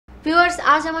Viewers,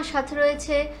 আজ আমার সাথে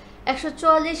রয়েছে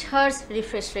 144 হার্জ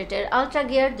রিফ্রেশ রেটের আলট্রা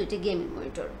গিয়ার দুটি গেমিং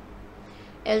মনিটর,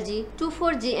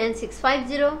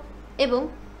 𝐂𝐨𝐲𝐲𝐫𝐢650 এবং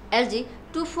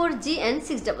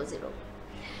𝐿G24GN600।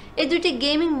 এই দুটি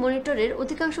গেমিং মনিটরের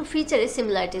অধিকাংশ ফিচারে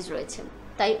সিমিলারিটিস রয়েছে,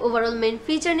 তাই ওভারঅল মেইন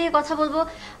ফিচার নিয়ে কথা বলবো।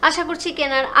 আশা করছি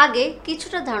কেনার আগে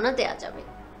কিছুটা ধারণা দেওয়া যাবে।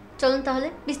 চলুন তাহলে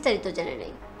বিস্তারিত জেনে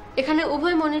নেই। এখানে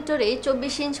উভয় মনিটরে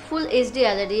 24 inch full HD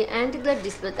LED anti glare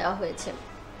display দেওয়া হয়েছে।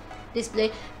 ডিসপ্লে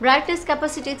ব্রাইটনেস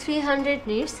ক্যাপাসিটি 300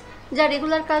 নিটস, যা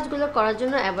রেগুলার কাজগুলো করার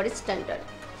জন্য অ্যাভারেজ স্ট্যান্ডার্ড।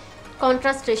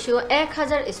 Contrast ratio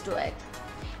 1000:1।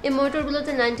 এই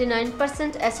মনিটরগুলোতে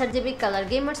 99% sRGB কালার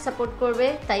গেমার সাপোর্ট করবে,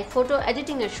 তাই ফটো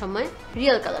এডিটিংয়ের সময়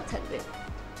রিয়েল কালার থাকবে।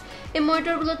 এই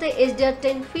মনিটরগুলোতে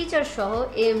HDR10 ফিচার সহ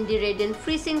AMD Radeon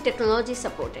FreeSync technology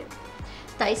supported,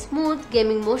 তাই স্মুথ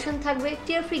গেমিং মোশন থাকবে,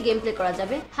 টিয়ার ফ্রি গেম প্লে করা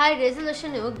যাবে, হাই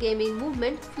রেজলিউশনেও গেমিং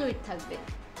মুভমেন্ট ফ্লুইড থাকবে।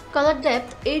 কালার ডেপথ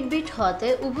 8 বিট হওয়াতে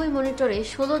উভয় মনিটরে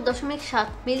 16.7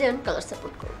 মিলিয়ন কালার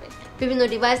সাপোর্ট করবে। বিভিন্ন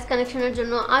ডিভাইস কানেকশনের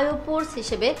জন্য আইও পোর্টস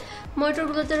হিসেবে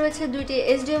মনিটরগুলোতে রয়েছে দুইটি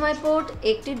HDMI পোর্ট,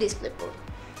 একটি display port.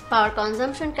 Power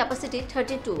consumption capacity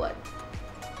 32 watt.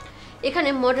 এখানে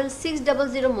মডেল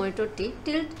 600 মনিটরটি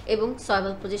টিল্ট এবং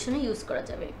সয়েবল পজিশনে ইউজ করা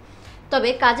যাবে, তবে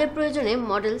কাজের প্রয়োজনে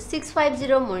মডেল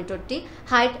 650 মনিটরটি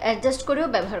হাইট অ্যাডজাস্ট করেও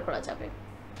ব্যবহার করা যাবে।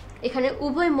 এখানে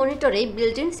উভয় মনিটরেই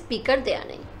বিল্ট ইন স্পিকার দেয়া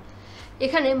নেই।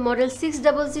 এখানে মডেল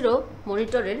 600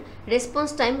 মনিটরের রেসপন্স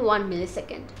টাইম 1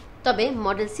 মিলিসেকেন্ড, তবে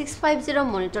model 650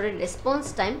 মনিটরের response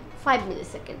time 5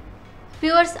 millisecond.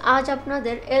 Viewers, আজ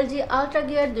আপনাদের LG আলট্রা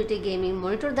গিয়ার দুটি গেমিং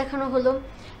মনিটর দেখানো হলো।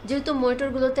 যেহেতু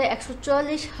মনিটরগুলোতে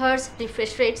 144 হার্জ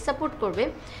রিফ্রেশ রেট সাপোর্ট করবে,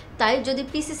 তাই যদি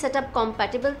পিসি সেটআপ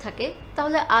কম্প্যাটেবল থাকে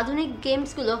তাহলে আধুনিক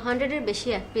গেমসগুলো 100-এর বেশি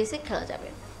FPS খেলা যাবে।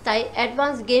 তাই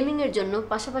অ্যাডভান্স গেমিংয়ের জন্য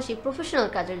পাশাপাশি প্রফেশনাল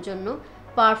কাজের জন্য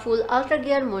পাওয়ারফুল আলট্রা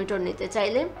গিয়ার মনিটর নিতে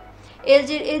চাইলে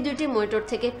LGর এই দুটি মনিটর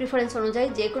থেকে প্রিফারেন্স অনুযায়ী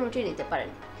যে কোনোটি নিতে পারেন।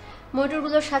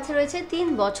 মনিটরগুলোর সাথে রয়েছে 3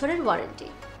 বছরের ওয়ারেন্টি।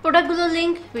 প্রোডাক্টগুলোর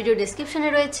লিঙ্ক ভিডিও ডেসক্রিপশনে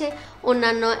রয়েছে।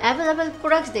 অন্যান্য অ্যাভেলেবল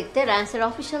প্রোডাক্টস দেখতে রায়ান্সের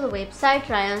অফিসিয়াল ওয়েবসাইট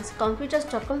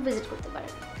rayanscomputers.com ভিজিট করতে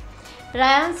পারেন।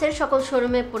 রায়ান্সের সকল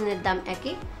শোরুমে পণ্যের দাম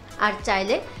একই, আর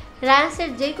চাইলে রায়ান্সের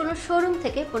যে কোনো শোরুম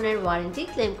থেকে পণ্যের ওয়ারেন্টি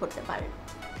ক্লেম করতে পারেন।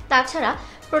 তাছাড়া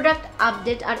প্রোডাক্ট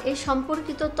আপডেট আর এই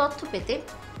সম্পর্কিত তথ্য পেতে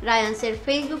রায়ান্সের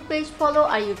ফেসবুক পেজ ফলো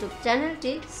আর ইউটিউব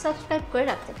চ্যানেলটি সাবস্ক্রাইব করে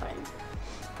রাখতে পারেন।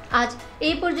 আজ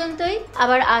এই পর্যন্তই,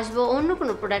 আবার আসবো অন্য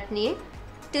কোনো প্রোডাক্ট নিয়ে।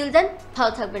 টিল দেন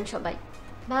ভালো থাকবেন সবাই,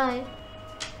 বাই।